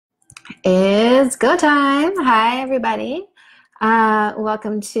It's go time. Hi, everybody.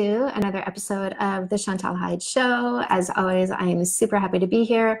 Welcome to another episode of the Chantal Heide Show. As always, I am super happy to be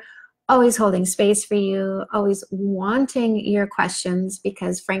here, always holding space for you, always wanting your questions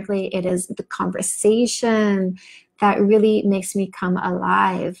because, frankly, it is the conversation that really makes me come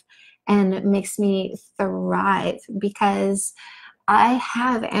alive and makes me thrive because I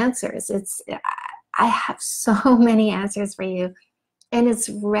have answers. I have so many answers for you. And it's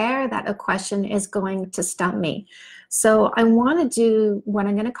rare that a question is going to stump me. So I want to do what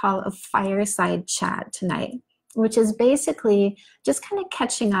I'm going to call a fireside chat tonight, which is basically just kind of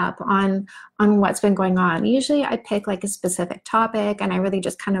catching up on what's been going on. Usually I pick like a specific topic and I really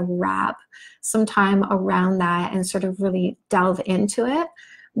just kind of wrap some time around that and sort of really delve into it.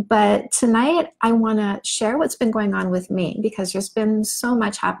 But tonight I want to share what's been going on with me because there's been so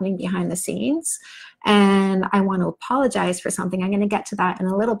much happening behind the scenes. And I want to apologize for something. I'm going to get to that in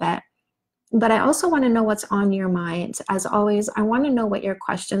a little bit. But I also want to know what's on your mind. As always, I want to know what your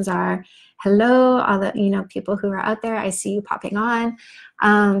questions are. Hello, all the people who are out there. I see you popping on.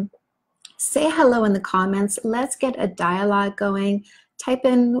 Say hello in the comments. Let's get a dialogue going. Type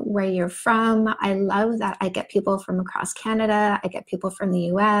in where you're from. I love that I get people from across Canada. I get people from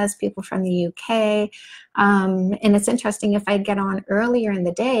the US, people from the UK. And it's interesting, if I get on earlier in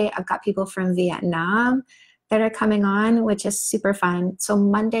the day, I've got people from Vietnam that are coming on, which is super fun. So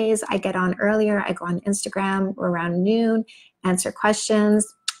Mondays, I get on earlier. I go on Instagram around noon, answer questions.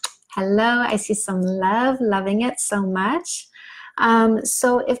 Hello, I see some love, loving it so much.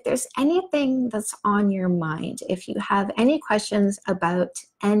 So if there's anything that's on your mind, if you have any questions about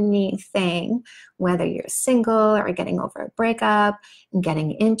anything, whether you're single or getting over a breakup,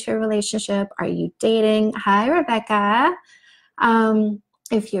 getting into a relationship, are you dating? Hi, Rebecca.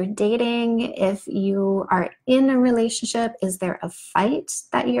 If you're dating, if you are in a relationship, is there a fight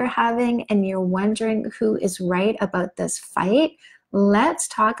that you're having and you're wondering who is right about this fight? Let's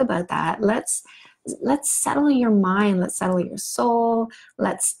talk about that. Let's settle your mind. Let's settle your soul.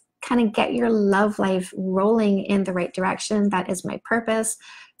 Let's kind of get your love life rolling in the right direction. That is my purpose.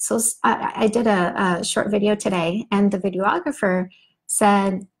 So I did a short video today, and the videographer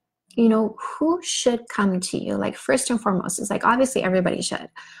said, who should come to you? Like, first and foremost, it's like, obviously everybody should,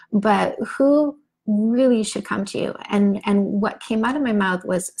 but who really should come to you? And what came out of my mouth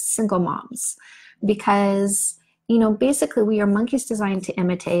was single moms, because basically we are monkeys designed to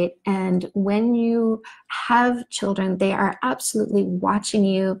imitate. And when you have children, they are absolutely watching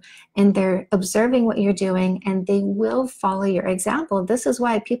you and they're observing what you're doing and they will follow your example. This is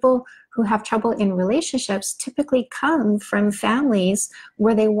why people who have trouble in relationships typically come from families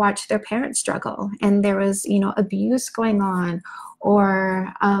where they watch their parents struggle and there was, abuse going on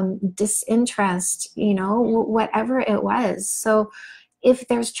or disinterest, whatever it was. So if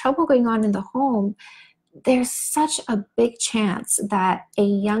there's trouble going on in the home, there's such a big chance that a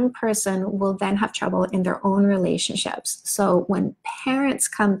young person will then have trouble in their own relationships. So when parents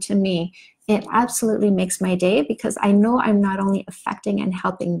come to me, it absolutely makes my day because I know I'm not only affecting and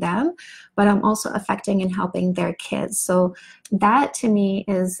helping them, but I'm also affecting and helping their kids. So that to me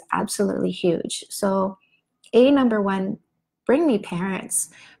is absolutely huge. So number one, bring me parents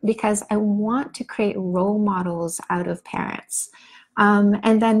because I want to create role models out of parents.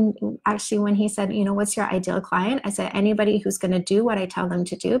 And then actually when he said, what's your ideal client? I said, anybody who's going to do what I tell them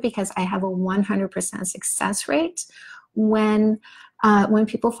to do, because I have a 100% success rate when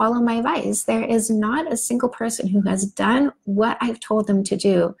people follow my advice. There is not a single person who has done what I've told them to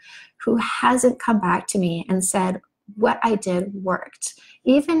do who hasn't come back to me and said, what I did worked.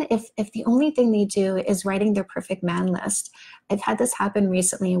 Even if the only thing they do is writing their perfect man list. I've had this happen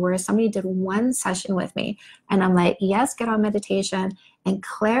recently where somebody did one session with me and I'm like, yes, get on meditation and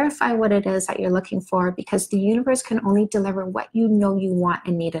clarify what it is that you're looking for, because the universe can only deliver what you know you want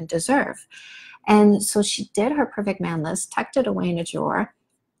and need and deserve. And so she did her perfect man list, tucked it away in a drawer,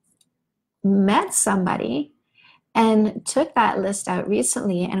 met somebody and took that list out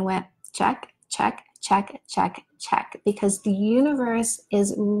recently and went, check, check, check, check, check, because the universe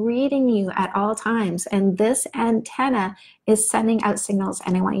is reading you at all times. And this antenna is sending out signals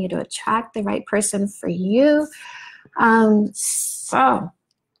and I want you to attract the right person for you. So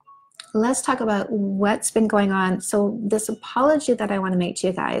let's talk about what's been going on. So this apology that I want to make to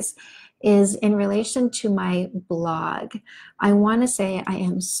you guys is in relation to my blog. I want to say I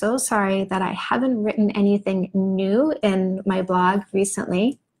am so sorry that I haven't written anything new in my blog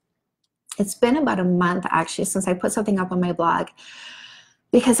recently. It's been about a month actually since I put something up on my blog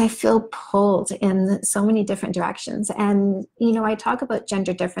because I feel pulled in so many different directions. And, I talk about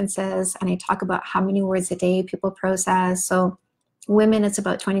gender differences and I talk about how many words a day people process. So Women, it's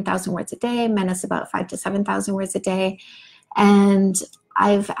about 20,000 words a day. Men, it's about 5,000 to 7,000 words a day. And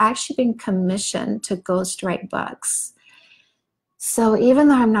I've actually been commissioned to ghostwrite books. So even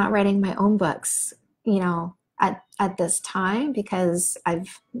though I'm not writing my own books, you know, at this time, because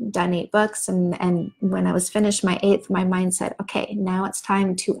I've done 8 books, and when I was finished my 8th, my mind said, okay, now it's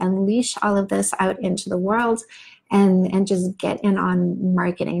time to unleash all of this out into the world and just get in on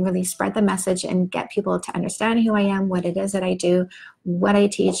marketing, really spread the message and get people to understand who I am, what it is that I do, what I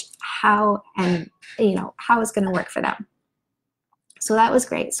teach, how, and you know, how it's going to work for them. So that was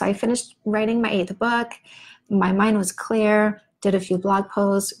great. So I finished writing my 8th book. My mind was clear, did a few blog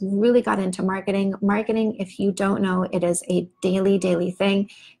posts, really got into marketing. Marketing, if you don't know, it is a daily thing.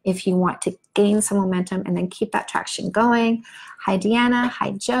 If you want to gain some momentum and then keep that traction going. Hi, Deanna.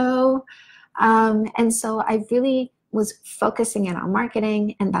 Hi, Joe. And so I really was focusing in on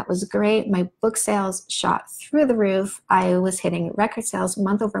marketing, and that was great. My book sales shot through the roof. I was hitting record sales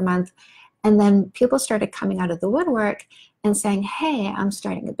month over month. And then people started coming out of the woodwork and saying, hey, I'm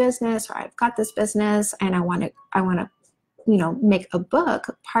starting a business, or I've got this business and I want to, you know, make a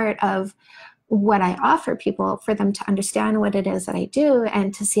book part of what I offer people for them to understand what it is that I do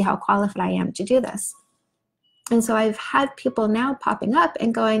and to see how qualified I am to do this. And so I've had people now popping up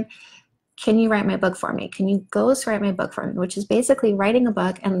and going, can you write my book for me? Can you ghostwrite my book for me? Which is basically writing a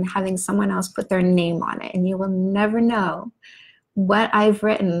book and having someone else put their name on it. And you will never know what I've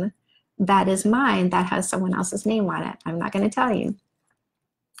written that is mine that has someone else's name on it. I'm not going to tell you.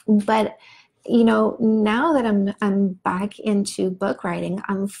 But you know, now that I'm back into book writing,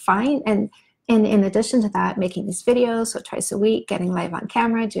 I'm fine. And in addition to that, making these videos, so twice a week, getting live on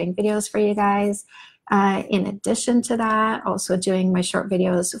camera, doing videos for you guys. In addition to that, also doing my short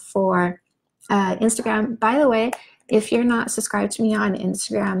videos for Instagram. By the way, if you're not subscribed to me on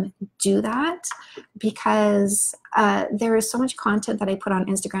Instagram, do that, because there is so much content that I put on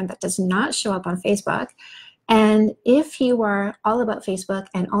Instagram that does not show up on Facebook. And if you are all about Facebook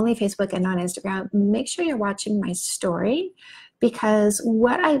and only Facebook and not Instagram, make sure you're watching my story, because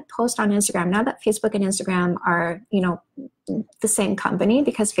what I post on Instagram, now that Facebook and Instagram are, you know, the same company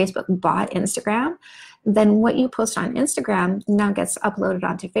because Facebook bought Instagram, then what you post on Instagram now gets uploaded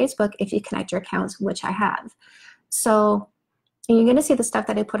onto Facebook if you connect your accounts, which I have. So you're going to see the stuff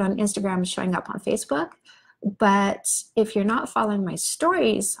that I put on Instagram showing up on Facebook. But if you're not following my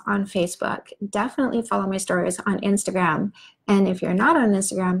stories on Facebook, definitely follow my stories on Instagram. And if you're not on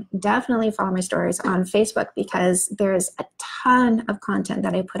Instagram, definitely follow my stories on Facebook, because there's a ton of content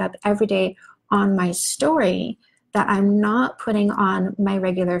that I put up every day on my story that I'm not putting on my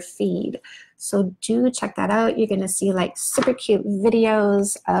regular feed. So do check that out. You're going to see like super cute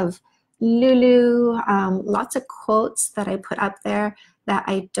videos of Lulu, lots of quotes that I put up there that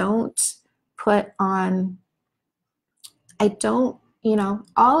I don't put on. I don't, you know,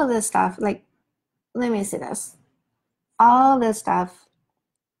 all of this stuff, like, let me see this. All this stuff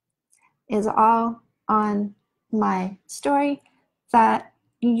is all on my story that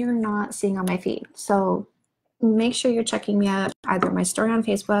you're not seeing on my feed. So make sure you're checking me out, either my story on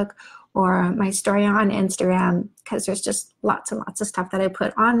Facebook or my story on Instagram, because there's just lots and lots of stuff that I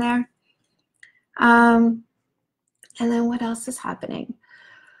put on there. And then what else is happening?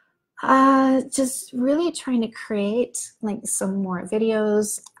 Just really trying to create like some more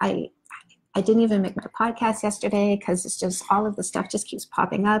videos. I didn't even make my podcast yesterday because it's just all of the stuff just keeps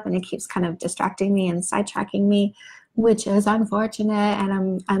popping up and it keeps kind of distracting me and sidetracking me, which is unfortunate.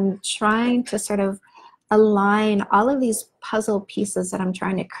 And I'm trying to sort of align all of these puzzle pieces that I'm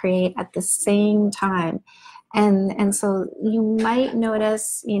trying to create at the same time. And so you might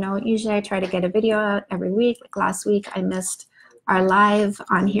notice, you know, usually I try to get a video out every week. Like last week I missed our live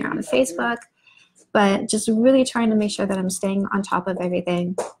on here on Facebook, but just really trying to make sure that I'm staying on top of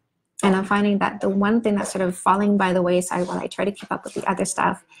everything. And I'm finding that the one thing that's sort of falling by the wayside while I try to keep up with the other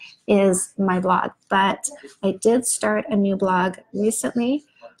stuff is my blog. But I did start a new blog recently,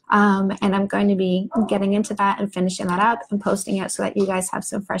 and I'm going to be getting into that and finishing that up and posting it so that you guys have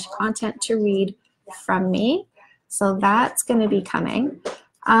some fresh content to read from me. So that's going to be coming.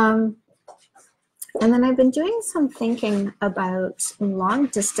 And then I've been doing some thinking about long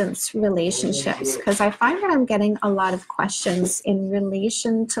distance relationships, because I find that I'm getting a lot of questions in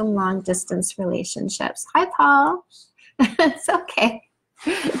relation to long distance relationships. Hi, Paul. It's okay.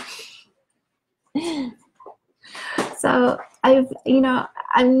 So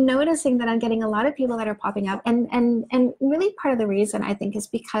I'm noticing that I'm getting a lot of people that are popping up, and really part of the reason I think is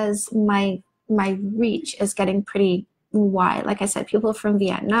because my reach is getting pretty wide. Like I said, people from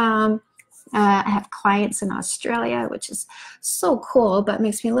Vietnam, I have clients in Australia, which is so cool, but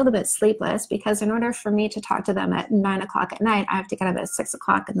makes me a little bit sleepless because in order for me to talk to them at 9 o'clock at night, I have to get up at 6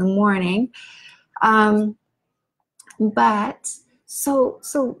 o'clock in the morning. But so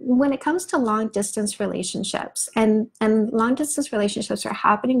when it comes to long distance relationships, and long distance relationships are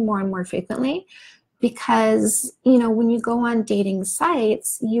happening more and more frequently because, you know, when you go on dating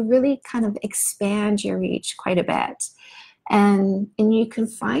sites, you really kind of expand your reach quite a bit. And you can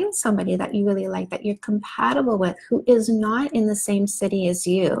find somebody that you really like, that you're compatible with, who is not in the same city as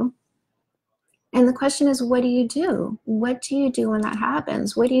you. And the question is, what do you do? What do you do when that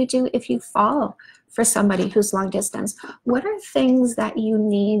happens? What do you do if you fall for somebody who's long distance? What are things that you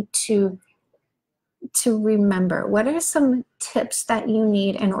need to remember? What are some tips that you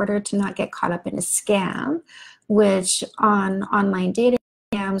need in order to not get caught up in a scam, which on online dating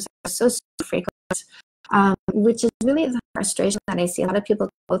scams are so frequent, which is really the frustration that I see a lot of people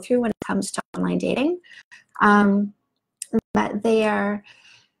go through when it comes to online dating. That they are,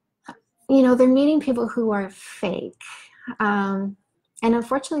 you know, they're meeting people who are fake. And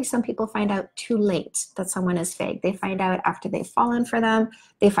unfortunately, some people find out too late that someone is fake. They find out after they've fallen for them.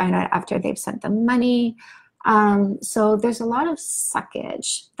 They find out after they've sent them money. So there's a lot of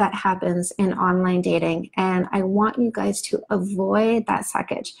suckage that happens in online dating, and I want you guys to avoid that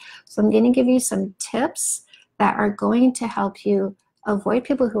suckage. So I'm going to give you some tips that are going to help you avoid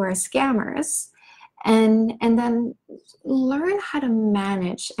people who are scammers, and then learn how to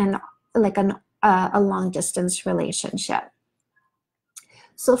manage a long distance relationship.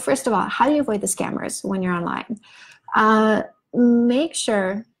 So first of all, how do you avoid the scammers when you're online? Make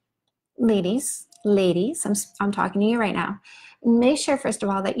sure, ladies, I'm talking to you right now. Make sure, first of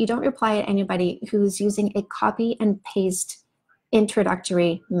all, that you don't reply to anybody who's using a copy and paste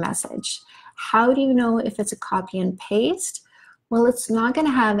introductory message. How do you know if it's a copy and paste? Well, it's not going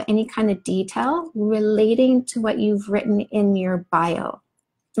to have any kind of detail relating to what you've written in your bio.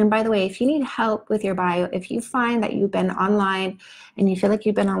 And by the way, if you need help with your bio, if you find that you've been online and you feel like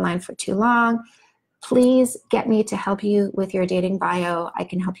you've been online for too long, please get me to help you with your dating bio. I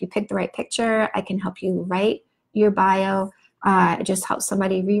can help you pick the right picture. I can help you write your bio. I just helped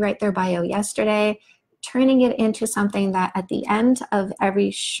somebody rewrite their bio yesterday, turning it into something that at the end of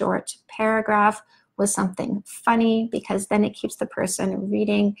every short paragraph was something funny, because then it keeps the person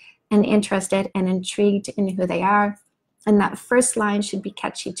reading and interested and intrigued in who they are. And that first line should be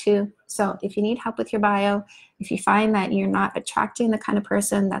catchy too. So if you need help with your bio, if you find that you're not attracting the kind of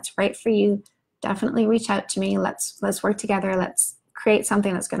person that's right for you, definitely reach out to me. Let's work together. Let's create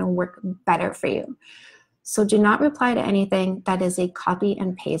something that's going to work better for you. So do not reply to anything that is a copy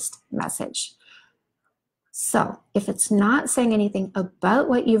and paste message. So if it's not saying anything about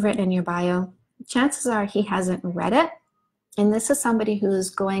what you've written in your bio, chances are he hasn't read it. And this is somebody who's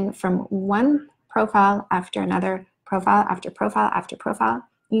going from one profile after another, profile after profile after profile,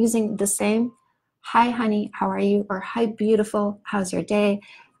 using the same "Hi honey, how are you?" or "Hi beautiful, how's your day?"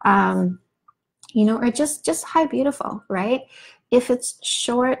 You know, or just "Hi beautiful," right? If it's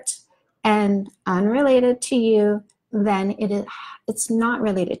short and unrelated to you, then it's not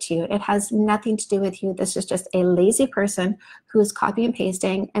related to you. It has nothing to do with you. This is just a lazy person who's copy and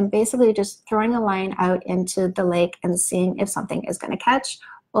pasting and basically just throwing a line out into the lake and seeing if something is going to catch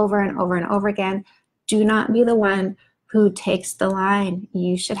over and over and over again. Do not be the one who takes the line.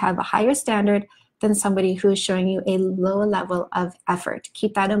 You should have a higher standard than somebody who is showing you a low level of effort.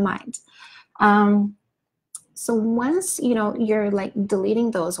 Keep that in mind. So once, you know, you're like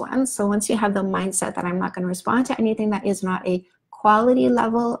deleting those ones, so once you have the mindset that I'm not going to respond to anything that is not a quality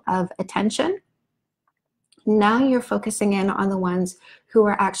level of attention, now you're focusing in on the ones who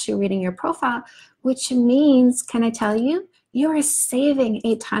are actually reading your profile, which means, can I tell you, you are saving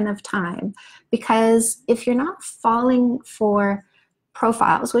a ton of time. Because if you're not falling for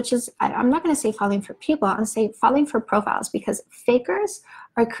profiles, which is, I'm not going to say falling for people, I'm going to say falling for profiles, because fakers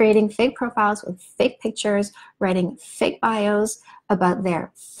are creating fake profiles with fake pictures, writing fake bios about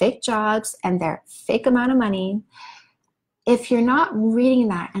their fake jobs and their fake amount of money. If you're not reading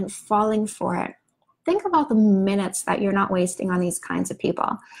that and falling for it, think about the minutes that you're not wasting on these kinds of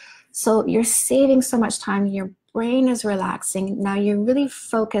people. So you're saving so much time, your brain is relaxing. Now you're really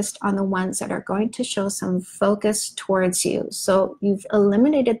focused on the ones that are going to show some focus towards you. So you've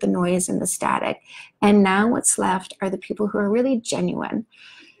eliminated the noise and the static. And now what's left are the people who are really genuine.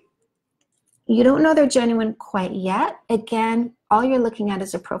 You don't know they're genuine quite yet. Again, all you're looking at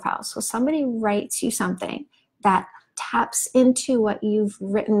is a profile. So somebody writes you something that taps into what you've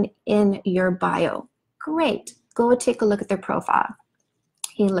written in your bio. Great. Go take a look at their profile.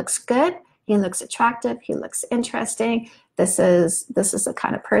 He looks good. He looks attractive. He looks interesting. this is the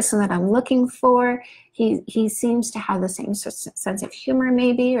kind of person that I'm looking for. He seems to have the same sense of humor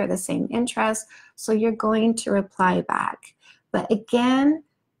maybe, or the same interest. So you're going to reply back. But again,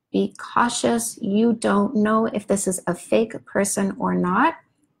 be cautious. You don't know if this is a fake person or not.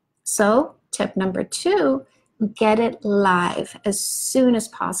 So tip number 2, get it live as soon as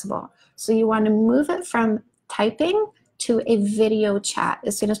possible. So you want to move it from typing to a video chat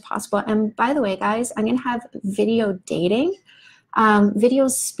as soon as possible. And by the way, guys, I'm going to have video dating, video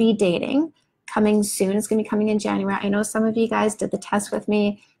speed dating coming soon. It's going to be coming in January. I know some of you guys did the test with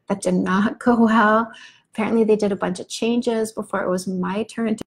me. That did not go well. Apparently they did a bunch of changes before it was my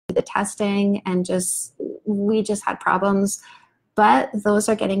turn to do the testing, and we just had problems. But those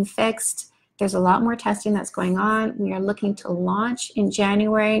are getting fixed. There's a lot more testing that's going on. We are looking to launch in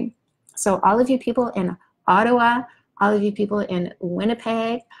January. So all of you people in Ottawa, all of you people in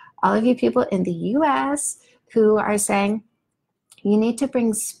Winnipeg, all of you people in the US who are saying, you need to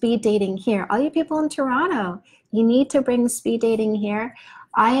bring speed dating here. All you people in Toronto, you need to bring speed dating here.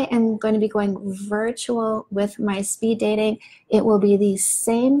 I am going to be going virtual with my speed dating. It will be the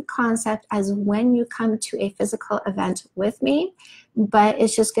same concept as when you come to a physical event with me, but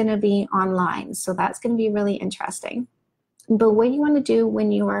it's just going to be online. So that's going to be really interesting. But what you want to do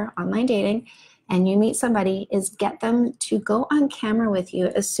when you are online dating and you meet somebody is get them to go on camera with you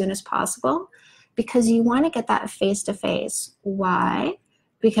as soon as possible, because you want to get that face-to-face. Why?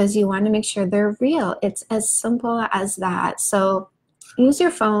 Because you want to make sure they're real. It's as simple as that. So use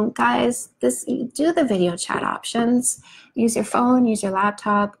your phone, guys. Do the video chat options. Use your phone, use your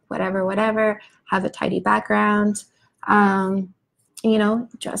laptop, whatever. Have a tidy background. You know,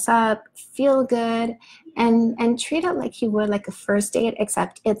 dress up, feel good, and treat it like you would like a first date,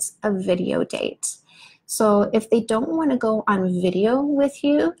 except it's a video date. So if they don't want to go on video with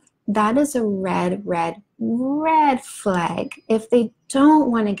you, that is a red flag. If they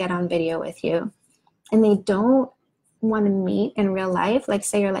don't want to get on video with you and they don't want to meet in real life, like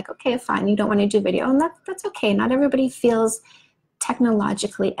say you're like, okay, fine, you don't want to do video, and that's okay. Not everybody feels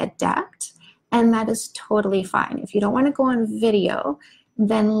technologically adept, and that is totally fine. If you don't want to go on video,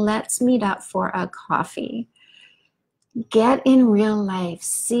 then let's meet up for a coffee. Get in real life,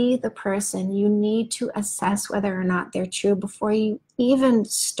 see the person. You need to assess whether or not they're true before you even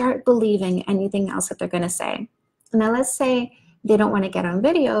start believing anything else that they're going to say. Now, let's say they don't want to get on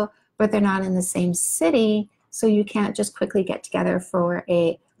video, but they're not in the same city, so you can't just quickly get together for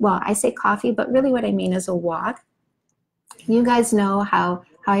a, well, I say coffee, but really what I mean is a walk. You guys know how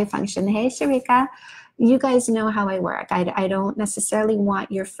I function. Hey, Sharika. You guys know how I work. I don't necessarily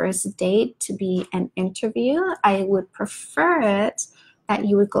want your first date to be an interview. I would prefer it that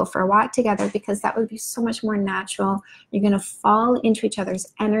you would go for a walk together, because that would be so much more natural. You're going to fall into each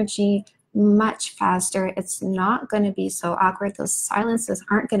other's energy much faster. It's not going to be so awkward. Those silences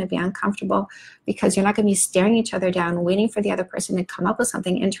aren't going to be uncomfortable, because you're not going to be staring each other down, waiting for the other person to come up with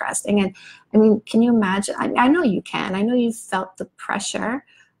something interesting. And I mean, can you imagine? I know you can. I know you felt the pressure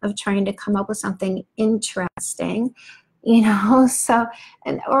of trying to come up with something interesting, you know, so,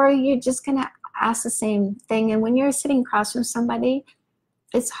 or you're just going to ask the same thing. And when you're sitting across from somebody,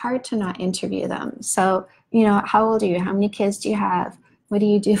 it's hard to not interview them. So, you know, how old are you? How many kids do you have? What do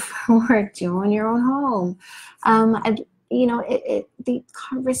you do for work? Do you own your own home? You know, the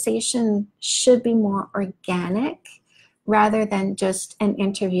conversation should be more organic rather than just an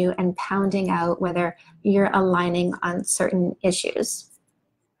interview and pounding out whether you're aligning on certain issues.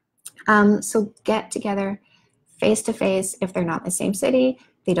 So get together face-to-face. If they're not in the same city,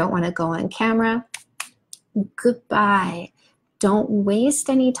 they don't want to go on camera, goodbye. Don't waste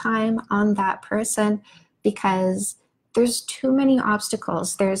any time on that person, because there's too many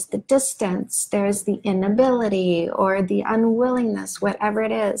obstacles. There's the distance, there's the inability or the unwillingness, whatever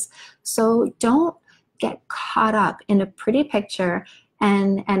it is. So don't get caught up in a pretty picture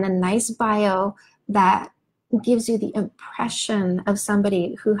and a nice bio that gives you the impression of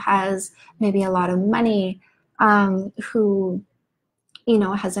somebody who has maybe a lot of money, who, you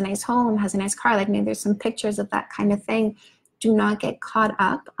know, has a nice home, has a nice car. Like maybe there's some pictures of that kind of thing. Do not get caught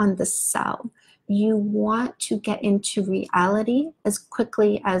up on the sell. You want to get into reality as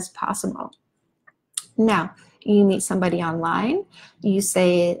quickly as possible. Now, you meet somebody online, you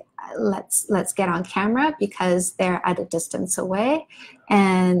say, let's get on camera, because they're at a distance away.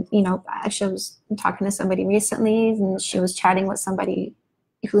 And, you know, actually I was talking to somebody recently, and she was chatting with somebody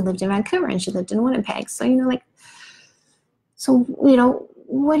who lived in Vancouver, and she lived in Winnipeg. So, you know, like, so, you know,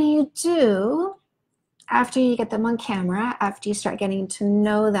 what do you do after you get them on camera, after you start getting to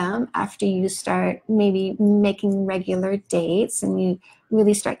know them, after you start maybe making regular dates and you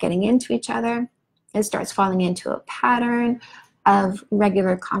really start getting into each other? It starts falling into a pattern of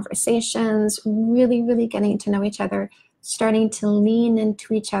regular conversations, really, really getting to know each other, starting to lean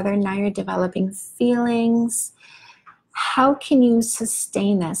into each other. Now you're developing feelings. How can you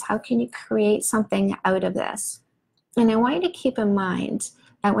sustain this? How can you create something out of this? And I want you to keep in mind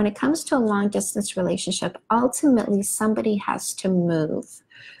that when it comes to a long distance relationship, ultimately somebody has to move.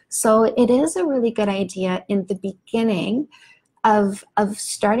 So it is a really good idea in the beginning of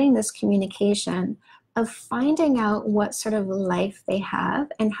starting this communication, of finding out what sort of life they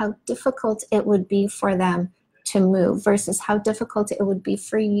have and how difficult it would be for them to move versus how difficult it would be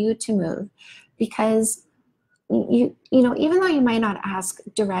for you to move. Because you know, even though you might not ask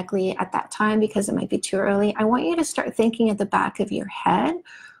directly at that time because it might be too early, I want you to start thinking at the back of your head,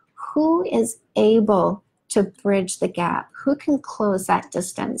 who is able to bridge the gap? Who can close that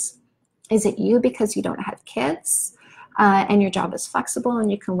distance? Is it you because you don't have kids and your job is flexible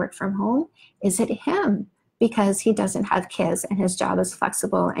and you can work from home? Is it him because he doesn't have kids and his job is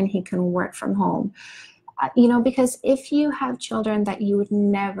flexible and he can work from home? You know, because if you have children that you would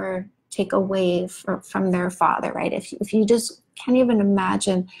never take away from their father, right? If you just can't even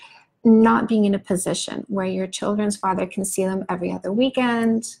imagine not being in a position where your children's father can see them every other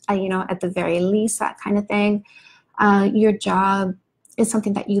weekend, you know, at the very least, that kind of thing. Your job is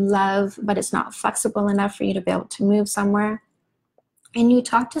something that you love, but it's not flexible enough for you to be able to move somewhere. And you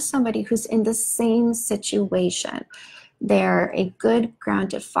talk to somebody who's in the same situation. They're a good,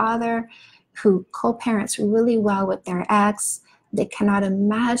 grounded father who co-parents really well with their ex. They cannot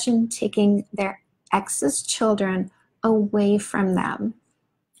imagine taking their ex's children away from them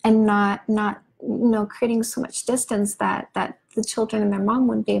and not creating so much distance that the children and their mom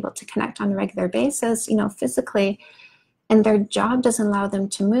wouldn't be able to connect on a regular basis, physically, and their job doesn't allow them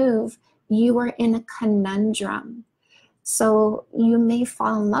to move. You are in a conundrum. So you may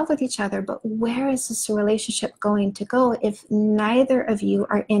fall in love with each other, but where is this relationship going to go if neither of you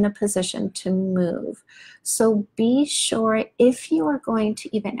are in a position to move? So be sure, if you are going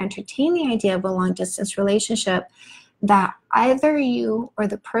to even entertain the idea of a long distance relationship, that either you or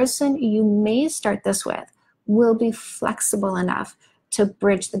the person you may start this with will be flexible enough to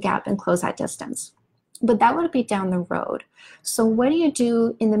bridge the gap and close that distance. But that would be down the road. So what do you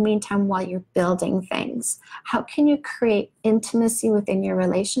do in the meantime while you're building things? How can you create intimacy within your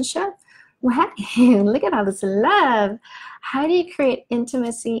relationship? Well, look at all this love. How do you create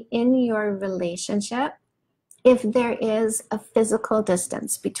intimacy in your relationship if there is a physical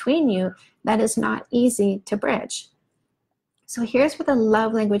distance between you that is not easy to bridge? So here's where the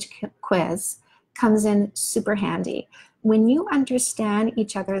love language quiz comes in super handy. When you understand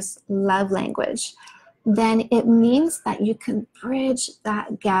each other's love language, then it means that you can bridge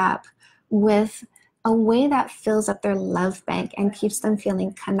that gap with a way that fills up their love bank and keeps them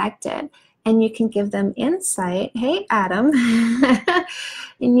feeling connected. And you can give them insight. Hey, Adam.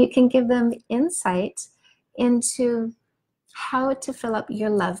 And you can give them insight into how to fill up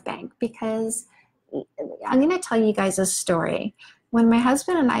your love bank. Because I'm going to tell you guys a story. When my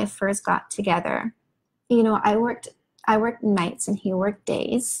husband and I first got together, I worked nights and he worked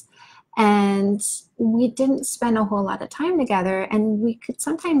days. And we didn't spend a whole lot of time together, and we could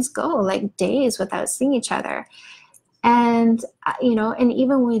sometimes go like days without seeing each other. And, and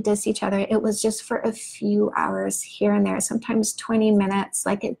even when we did see each other, it was just for a few hours here and there, sometimes 20 minutes.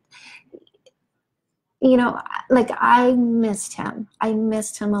 Like I missed him. I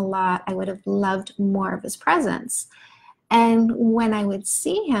missed him a lot. I would have loved more of his presence. And when I would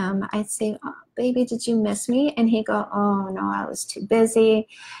see him, I'd say, "Oh, baby, did you miss me?" And he'd go, "Oh, no, I was too busy."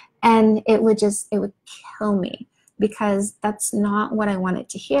 And it would kill me, because that's not what I wanted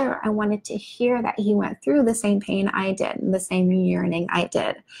to hear. I wanted to hear that he went through the same pain I did and the same yearning I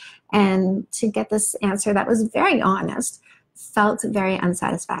did. And to get this answer that was very honest felt very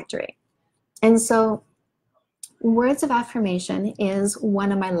unsatisfactory. And so words of affirmation is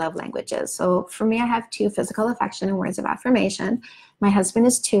one of my love languages. So for me, I have 2, physical affection and words of affirmation. My husband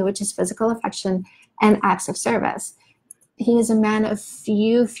is 2, which is physical affection and acts of service. He is a man of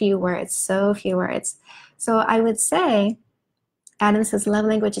few words, so few words. So I would say, Adam says, love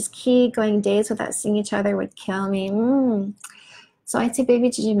language is key. Going days without seeing each other would kill me. So I'd say, baby,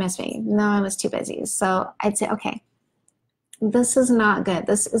 did you miss me? No, I was too busy. So I'd say, okay, this is not good.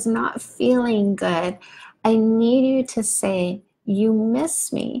 This is not feeling good. I need you to say, you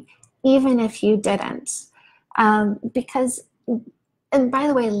miss me, even if you didn't. Because, and by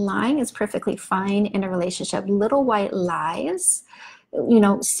the way, lying is perfectly fine in a relationship. Little white lies,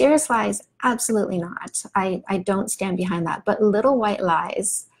 serious lies, absolutely not. I don't stand behind that. But little white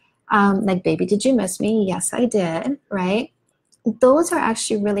lies, like, baby, did you miss me? Yes, I did, right? Those are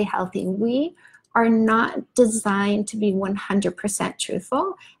actually really healthy. We are not designed to be 100%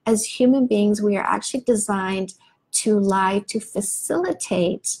 truthful. As human beings, we are actually designed to lie to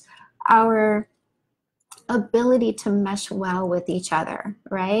facilitate our ability to mesh well with each other,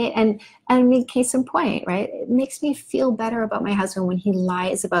 right? And I mean, case in point, right? It makes me feel better about my husband when he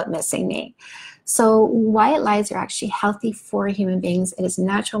lies about missing me. So white lies are actually healthy for human beings. It is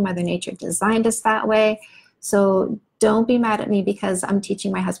natural. Mother Nature designed us that way. So don't be mad at me because I'm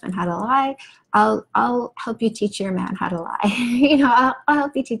teaching my husband how to lie. I'll help you teach your man how to lie. I'll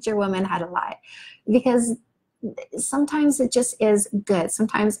help you teach your woman how to lie, because sometimes it just is good.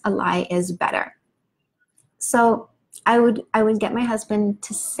 Sometimes a lie is better. So I would get my husband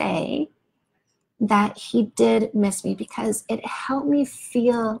to say that he did miss me, because it helped me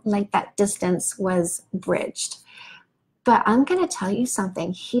feel like that distance was bridged. But I'm going to tell you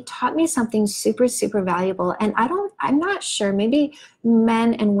something. He taught me something super, super valuable. And I'm not sure, maybe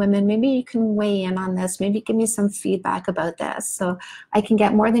men and women, maybe you can weigh in on this, maybe give me some feedback about this, so I can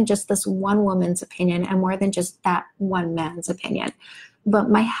get more than just this one woman's opinion and more than just that one man's opinion. But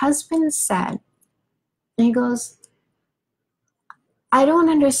my husband said, he goes, I don't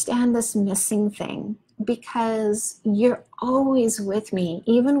understand this missing thing, because you're always with me.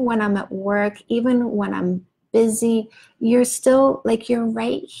 Even when I'm at work, even when I'm busy, you're still like, you're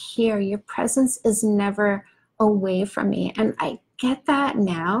right here. Your presence is never away from me. And I get that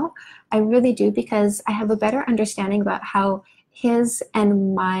now. I really do, because I have a better understanding about how his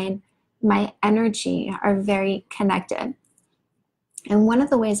and mine, my energy, are very connected. And one of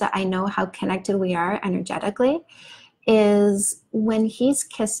the ways that I know how connected we are energetically is when he's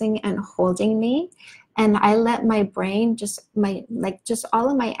kissing and holding me, and I let my brain, just all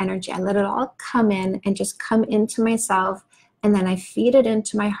of my energy, I let it all come in and just come into myself, and then I feed it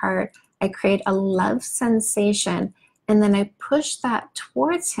into my heart. I create a love sensation, and then I push that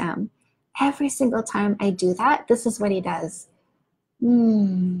towards him. Every single time I do that, this is what he does.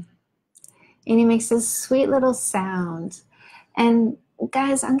 And he makes this sweet little sound. And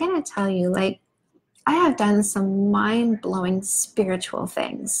guys, I'm going to tell you, like, I have done some mind-blowing spiritual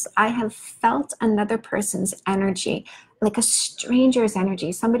things. I have felt another person's energy, like a stranger's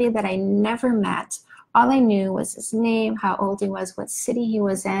energy, somebody that I never met. All I knew was his name, how old he was, what city he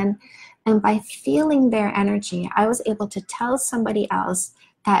was in. And by feeling their energy, I was able to tell somebody else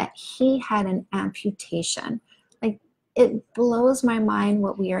that he had an amputation. Like, it blows my mind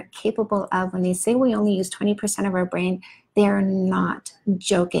what we are capable of. When they say we only use 20% of our brain, they are not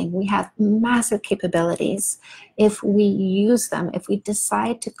joking. We have massive capabilities if we use them, if we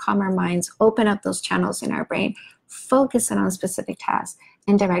decide to calm our minds, open up those channels in our brain, focus in on a specific task,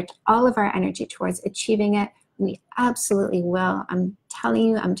 and direct all of our energy towards achieving it. We absolutely will. I'm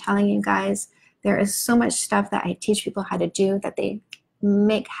telling you guys, there is so much stuff that I teach people how to do that they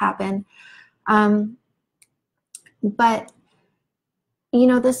make happen. But you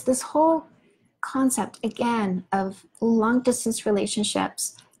know, this whole concept, again, of long distance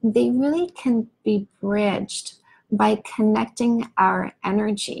relationships, they really can be bridged by connecting our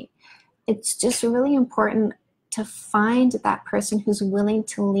energy. It's just really important to find that person who's willing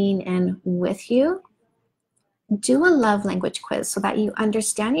to lean in with you. Do a love language quiz so that you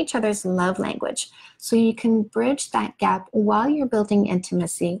understand each other's love language, so you can bridge that gap while you're building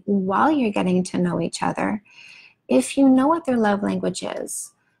intimacy, while you're getting to know each other. If you know what their love language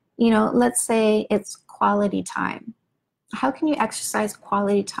is, you know, let's say it's quality time. How can you exercise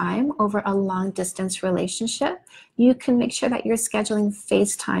quality time over a long distance relationship? You can make sure that you're scheduling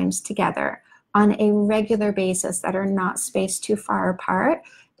FaceTimes together on a regular basis that are not spaced too far apart.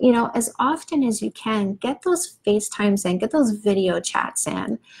 You know, as often as you can, get those FaceTimes in, get those video chats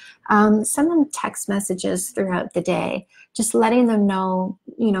in. Send them text messages throughout the day, just letting them know,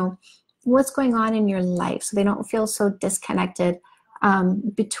 you know, what's going on in your life, so they don't feel so disconnected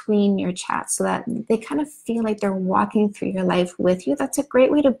between your chats, so that they kind of feel like they're walking through your life with you. That's a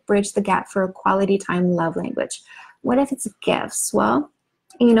great way to bridge the gap for a quality time love language. What if it's gifts? Well,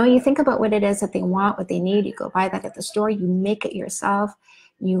 you know, you think about what it is that they want, what they need. You go buy that at the store, you make it yourself,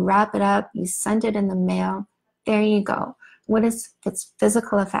 you wrap it up, you send it in the mail. There you go. What is it's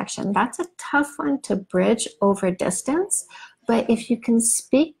physical affection? That's a tough one to bridge over distance. But if you can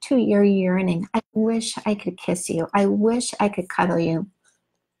speak to your yearning, I wish I could kiss you. I wish I could cuddle you.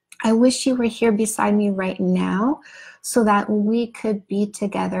 I wish you were here beside me right now so that we could be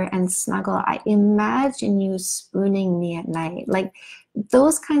together and snuggle. I imagine you spooning me at night. Like,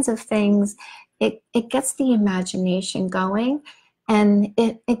 those kinds of things, it gets the imagination going, and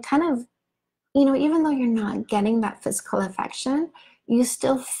it kind of, you know, even though you're not getting that physical affection, you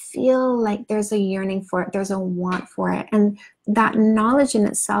still feel like there's a yearning for it, there's a want for it. And that knowledge in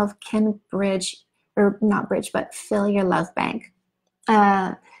itself can bridge, or not bridge, but fill your love bank.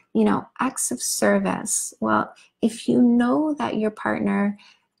 Acts of service. Well, if you know that your partner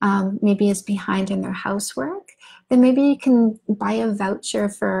maybe is behind in their housework, then maybe you can buy a voucher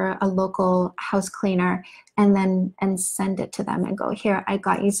for a local house cleaner and send it to them and go, here, I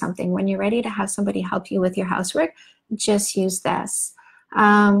got you something. When you're ready to have somebody help you with your housework, just use this.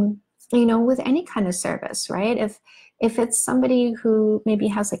 With any kind of service, right? If it's somebody who maybe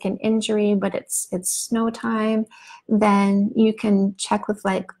has like an injury, but it's snow time, then you can check with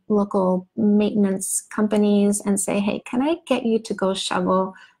like local maintenance companies and say, hey, can I get you to go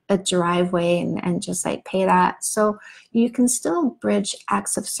shovel a driveway and just like pay that? So you can still bridge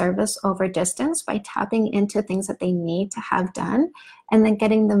acts of service over distance by tapping into things that they need to have done and then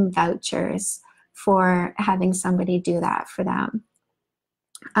getting them vouchers for having somebody do that for them.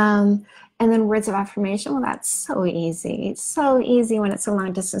 And then words of affirmation, well, that's so easy. It's so easy when it's a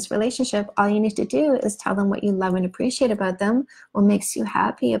long distance relationship. All you need to do is tell them what you love and appreciate about them, what makes you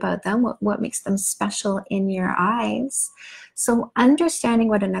happy about them, what makes them special in your eyes. So understanding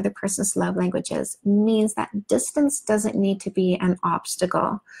what another person's love language is means that distance doesn't need to be an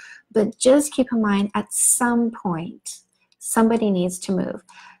obstacle. But just keep in mind, at some point, somebody needs to move.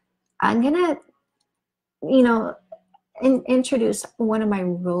 I'm going to, introduce one of my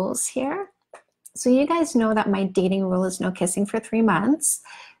rules here. So you guys know that my dating rule is no kissing for 3 months.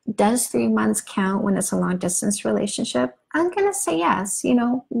 Does 3 months count when it's a long distance relationship? I'm gonna say yes.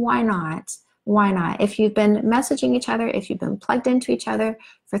 Why not? Why not? If you've been messaging each other, if you've been plugged into each other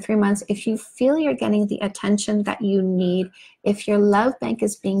for 3 months, if you feel you're getting the attention that you need, if your love bank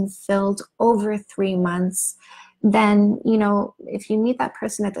is being filled over 3 months, then, if you meet that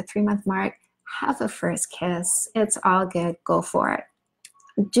person at the 3-month mark, have a first kiss. It's all good. Go for it.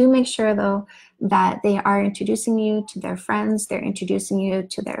 Do make sure, though, that they are introducing you to their friends. They're introducing you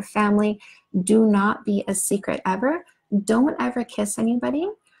to their family. Do not be a secret ever. Don't ever kiss anybody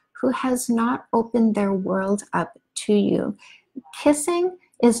who has not opened their world up to you. Kissing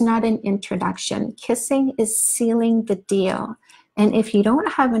is not an introduction. Kissing is sealing the deal. And if you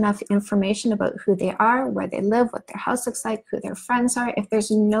don't have enough information about who they are, where they live, what their house looks like, who their friends are, if there's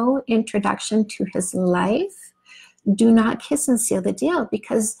no introduction to his life, do not kiss and seal the deal.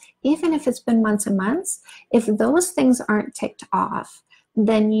 Because even if it's been months and months, if those things aren't ticked off,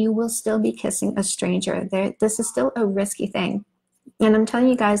 then you will still be kissing a stranger. This is still a risky thing. And I'm telling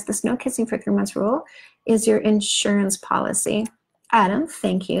you guys, this no kissing for 3 months rule is your insurance policy. Adam,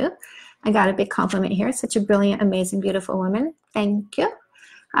 thank you. I got a big compliment here. Such a brilliant, amazing, beautiful woman. Thank you.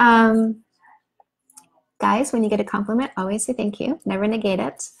 Guys, when you get a compliment, always say thank you. Never negate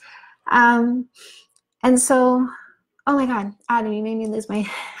it. And so, oh my God, Adam, you made me lose my,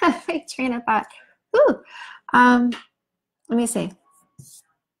 my train of thought. Ooh. Let me see.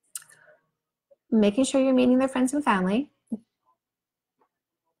 Making sure you're meeting their friends and family.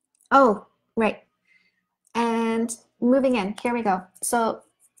 Oh, right. And moving in. Here we go. So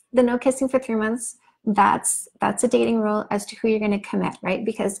the no kissing for 3 months, that's a dating rule as to who you're going to commit, right?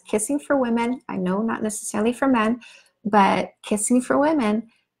 Because kissing for women, I know not necessarily for men, but kissing for women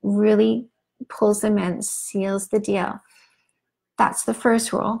really pulls them in, seals the deal. That's the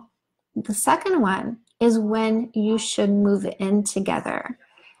first rule. The second one is when you should move in together.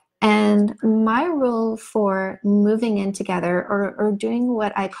 And my rule for moving in together or doing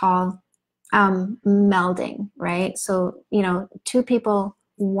what I call melding, right? So, 2 people,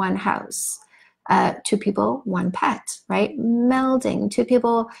 1 house, 2 people, 1 pet, right? Melding, 2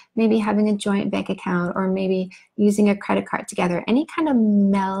 people maybe having a joint bank account or maybe using a credit card together. Any kind of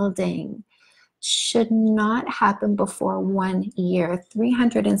melding should not happen before 1 year,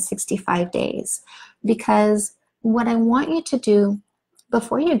 365 days. Because what I want you to do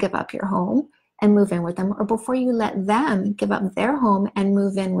before you give up your home and move in with them, or before you let them give up their home and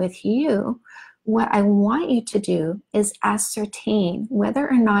move in with you, what I want you to do is ascertain whether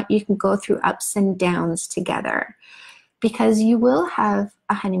or not you can go through ups and downs together. Because you will have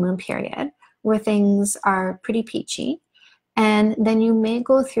a honeymoon period where things are pretty peachy. And then you may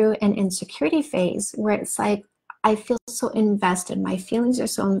go through an insecurity phase where it's like, I feel so invested. My feelings are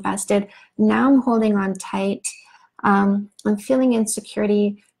so invested. Now I'm holding on tight. I'm feeling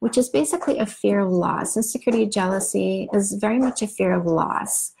insecurity, which is basically a fear of loss. Insecurity, jealousy is very much a fear of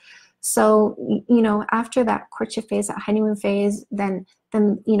loss. So, after that courtship phase, that honeymoon phase, then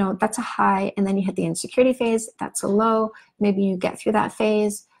that's a high, and then you hit the insecurity phase, that's a low. Maybe you get through that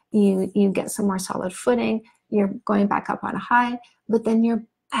phase, you get some more solid footing, you're going back up on a high, but then your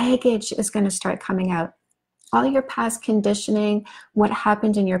baggage is going to start coming out. all your past conditioning, what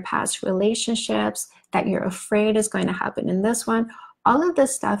happened in your past relationships that you're afraid is going to happen in this one, all of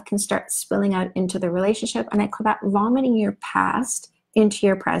this stuff can start spilling out into the relationship. And I call that vomiting your past into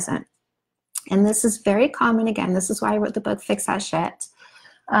your present. And this is very common. Again, this is why I wrote the book, Fix That Shit.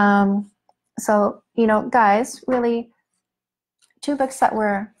 So, you know, guys, really, two books that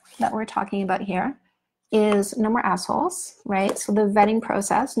we're talking about here is No More Assholes, right? So the vetting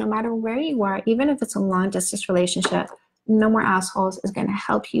process, no matter where you are, even if it's a long distance relationship, No More Assholes is going to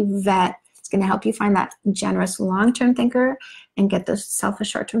help you vet. It's going to help you find that generous long-term thinker and get those selfish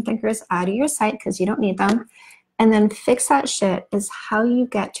short-term thinkers out of your sight because you don't need them. And then Fix That Shit is how you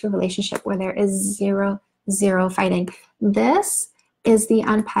get to a relationship where there is zero fighting. This is the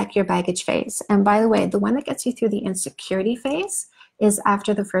unpack your baggage phase. And by the way, the one that gets you through the insecurity phase is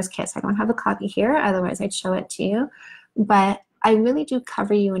after the first kiss. I don't have a copy here, otherwise I'd show it to you. But I really do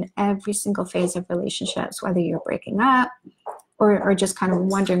cover you in every single phase of relationships, whether you're breaking up or just kind of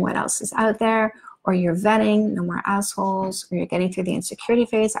wondering what else is out there, or you're vetting, No More Assholes, or you're getting through the insecurity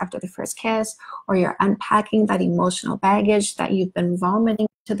phase after the first kiss, or you're unpacking that emotional baggage that you've been vomiting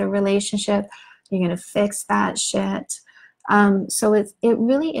to the relationship. You're gonna fix that shit. So it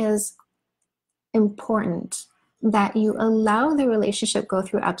really is important that you allow the relationship go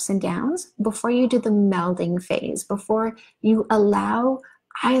through ups and downs before you do the melding phase, before you allow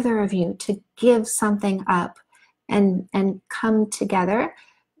either of you to give something up and come together.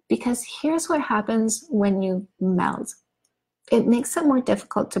 Because here's what happens when you meld. It makes it more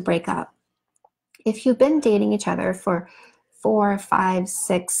difficult to break up. If you've been dating each other for 4, 5,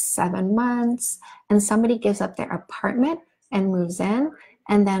 6, 7 months, and somebody gives up their apartment and moves in,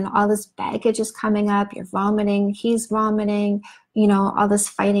 and then all this baggage is coming up, you're vomiting, he's vomiting, you know, all this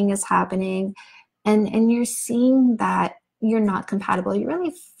fighting is happening, and you're seeing that you're not compatible. You're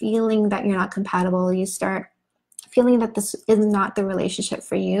really feeling that you're not compatible. You start feeling that this is not the relationship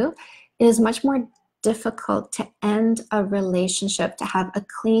for you. It is much more difficult to end a relationship, to have a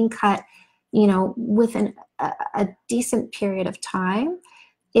clean cut, you know, within a decent period of time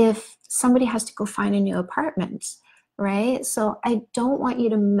if somebody has to go find a new apartment, right? So I don't want you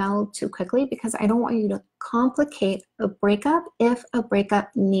to meld too quickly because I don't want you to complicate a breakup if a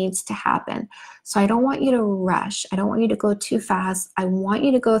breakup needs to happen. So I don't want you to rush. I don't want you to go too fast. I want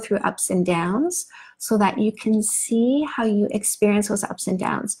you to go through ups and downs so that you can see how you experience those ups and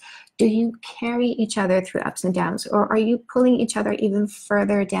downs. Do you carry each other through ups and downs, or are you pulling each other even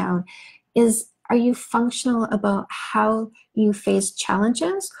further down? Are you functional about how you face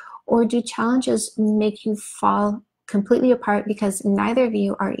challenges, or do challenges make you fall completely apart because neither of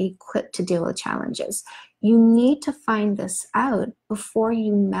you are equipped to deal with challenges? You need to find this out before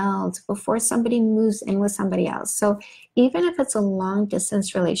you meld, before somebody moves in with somebody else. So even if it's a long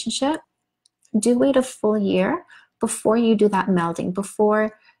distance relationship, do wait a full year before you do that melding,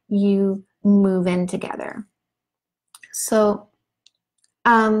 before you move in together. So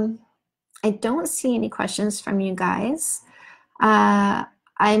I don't see any questions from you guys.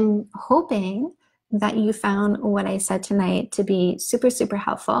 I'm hoping that you found what I said tonight to be super, super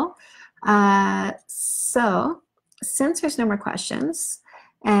helpful. So since there's no more questions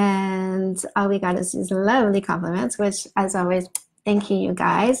and all we got is these lovely compliments, which as always, thank you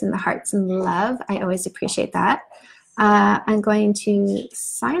guys, and the hearts and love. I always appreciate that. I'm going to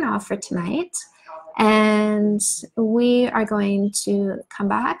sign off for tonight, and we are going to come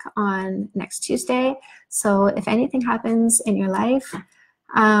back on next Tuesday. So if anything happens in your life,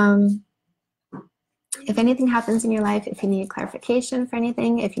 if you need clarification for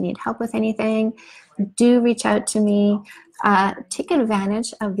anything, if you need help with anything, do reach out to me. Take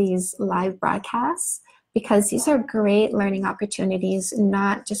advantage of these live broadcasts because these are great learning opportunities,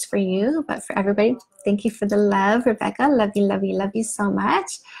 not just for you, but for everybody. Thank you for the love, Rebecca. Love you, love you, love you so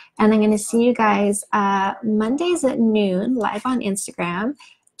much. And I'm going to see you guys Mondays at noon, live on Instagram,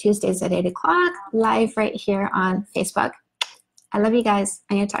 Tuesdays at 8 o'clock, live right here on Facebook. I love you guys.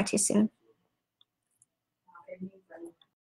 I'm going to talk to you soon.